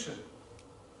attention.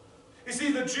 You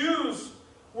see, the Jews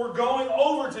were going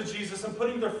over to Jesus and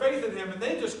putting their faith in him, and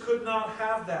they just could not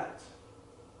have that.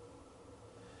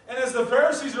 And as the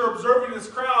Pharisees are observing this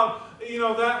crowd,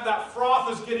 that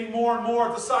froth is getting more and more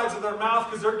at the sides of their mouth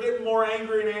because they're getting more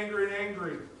angry and angry and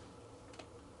angry.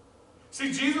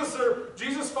 See,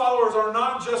 Jesus followers are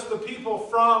not just the people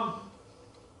from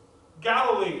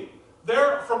Galilee.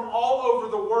 They're from all over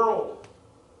the world.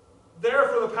 They're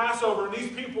for the Passover, and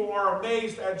these people are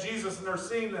amazed at Jesus, and they're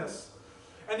seeing this.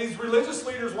 And these religious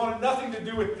leaders wanted nothing to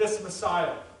do with this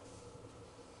Messiah,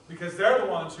 because they're the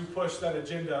ones who pushed that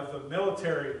agenda of the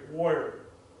military warrior.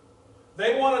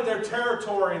 They wanted their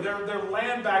territory, their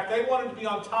land back. They wanted to be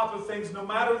on top of things no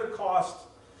matter the cost,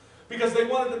 because they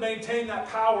wanted to maintain that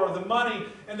power, the money,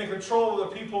 and the control of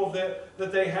the people that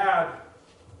they had.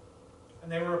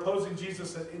 And they were opposing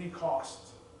Jesus at any cost.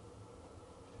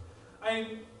 I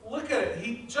mean, look at it.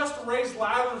 He just raised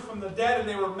Lazarus from the dead, and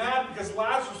they were mad because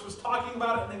Lazarus was talking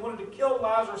about it, and they wanted to kill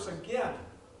Lazarus again.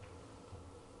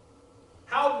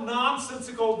 How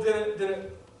nonsensical did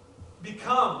it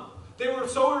become? They were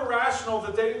so irrational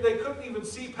that they couldn't even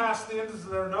see past the ends of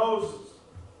their noses.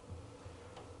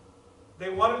 They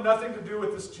wanted nothing to do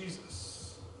with this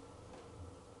Jesus.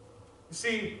 You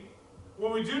see,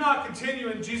 when we do not continue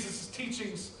in Jesus'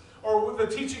 teachings, or with the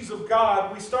teachings of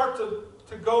God, we start to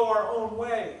go our own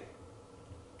way.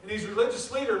 And these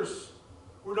religious leaders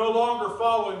were no longer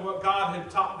following what God had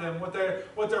taught them, what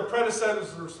their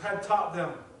predecessors had taught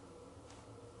them.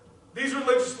 These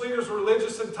religious leaders were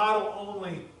religious in title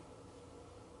only.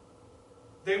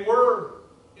 They were,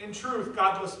 in truth,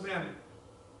 godless men,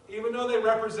 even though they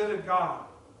represented God.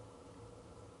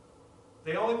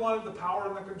 They only wanted the power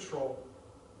and the control.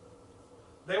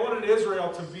 They wanted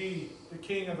Israel to be the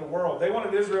king of the world. They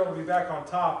wanted Israel to be back on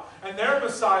top. And their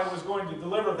Messiah was going to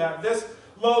deliver that. This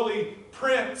lowly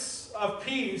prince of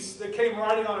peace that came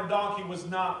riding on a donkey was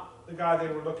not the guy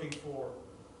they were looking for.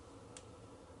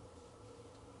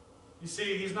 You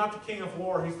see, he's not the king of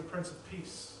war, he's the prince of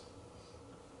peace.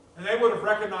 And they would have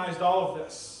recognized all of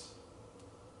this.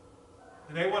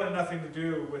 And they wanted nothing to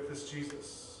do with this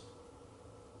Jesus.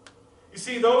 You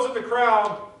see, those in the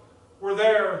crowd were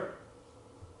there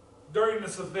during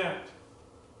this event.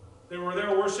 They were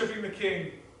there worshiping the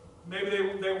king.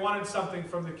 Maybe they wanted something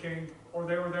from the king, or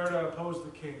they were there to oppose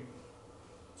the king.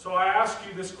 So I ask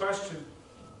you this question: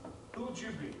 who would you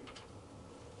be?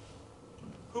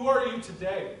 Who are you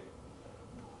today?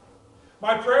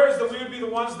 My prayer is that we would be the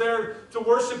ones there to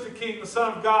worship the King, the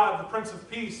Son of God, the Prince of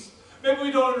Peace. Maybe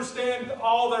we don't understand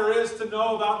all there is to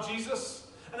know about Jesus,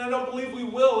 and I don't believe we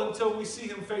will until we see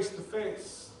him face to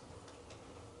face.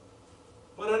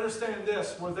 But understand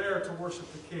this, we're there to worship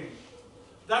the King.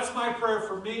 That's my prayer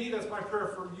for me, that's my prayer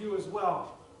for you as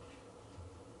well.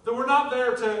 That we're not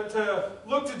there to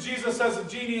look to Jesus as a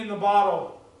genie in the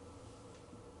bottle.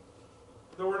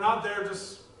 That we're not there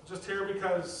just here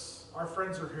because our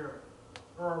friends are here,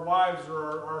 or our wives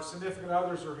or our significant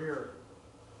others are here.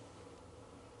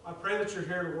 I pray that you're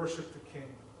here to worship the King.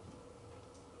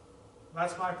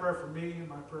 That's my prayer for me and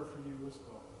my prayer for you as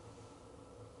well.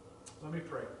 Let me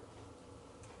pray.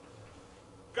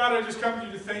 God, I just come to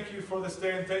you to thank you for this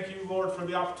day, and thank you, Lord, for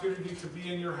the opportunity to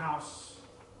be in your house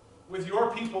with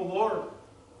your people, Lord.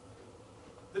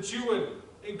 That you would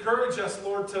encourage us,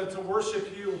 Lord, to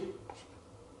worship you.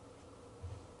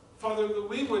 Father,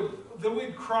 that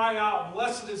we'd cry out,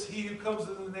 "Blessed is he who comes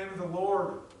in the name of the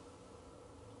Lord."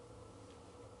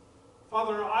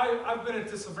 Father, I've been at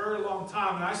this a very long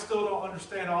time, and I still don't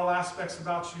understand all aspects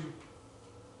about you.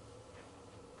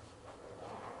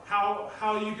 How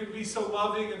how you can be so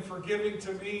loving and forgiving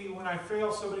to me when I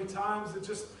fail so many times.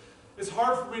 It's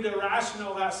hard for me to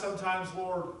rational that sometimes,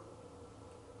 Lord.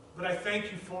 But I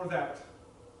thank you for that.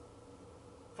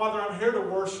 Father, I'm here to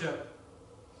worship.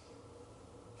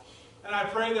 And I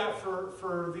pray that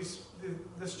for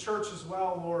this church as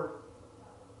well, Lord.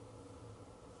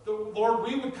 Lord,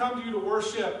 we would come to you to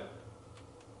worship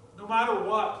no matter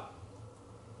what.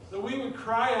 That we would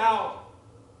cry out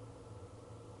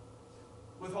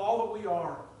with all that we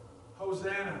are.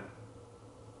 Hosanna.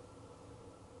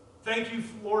 Thank you,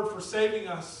 Lord, for saving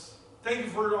us. Thank you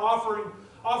for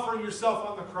offering yourself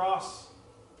on the cross.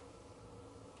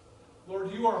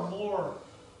 Lord, you are more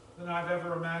than I've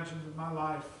ever imagined in my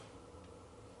life.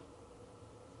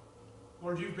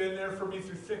 Lord, you've been there for me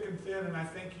through thick and thin, and I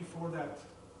thank you for that.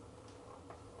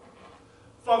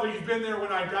 Father, you've been there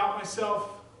when I doubt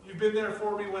myself. You've been there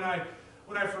for me when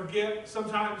I forget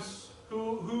sometimes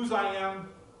whose I am.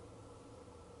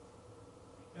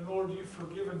 And Lord, you've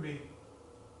forgiven me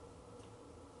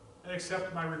and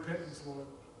accepted my repentance, Lord.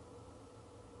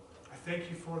 I thank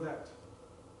you for that.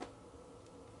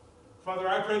 Father,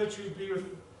 I pray that you would be with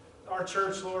our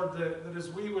church, Lord, that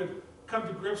as we would come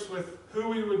to grips with who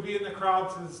we would be in the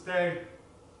crowd to this day,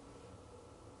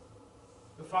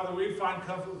 that, Father, we'd find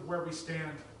comfort with where we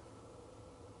stand.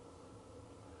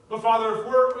 But, Father,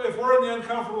 if we're in the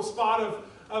uncomfortable spot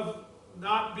of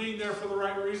not being there for the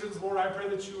right reasons, Lord, I pray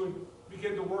that you would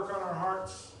begin to work on our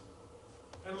hearts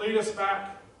and lead us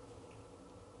back.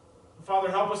 And, Father,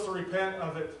 help us to repent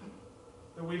of it,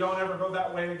 that we don't ever go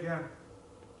that way again.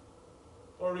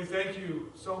 Lord, we thank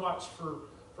you so much for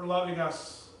loving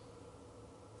us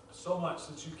so much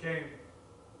that you came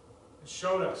and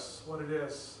showed us what it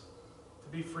is to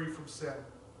be free from sin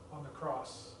on the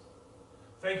cross.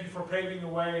 Thank you for paving the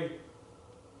way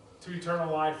to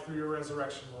eternal life through your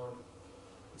resurrection, Lord.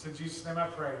 It's in Jesus' name I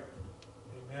pray.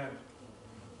 Amen.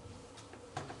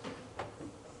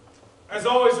 As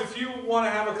always, if you want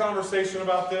to have a conversation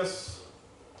about this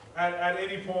at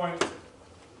any point,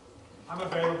 I'm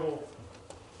available.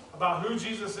 About who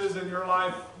Jesus is in your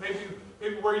life, maybe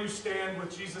where you stand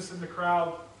with Jesus in the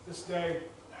crowd this day.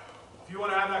 If you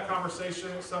want to have that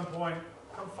conversation at some point,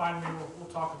 come find me. We'll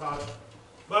talk about it.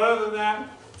 But other than that,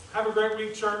 have a great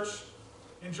week, church.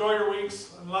 Enjoy your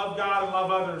weeks and love God and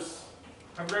love others.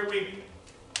 Have a great week.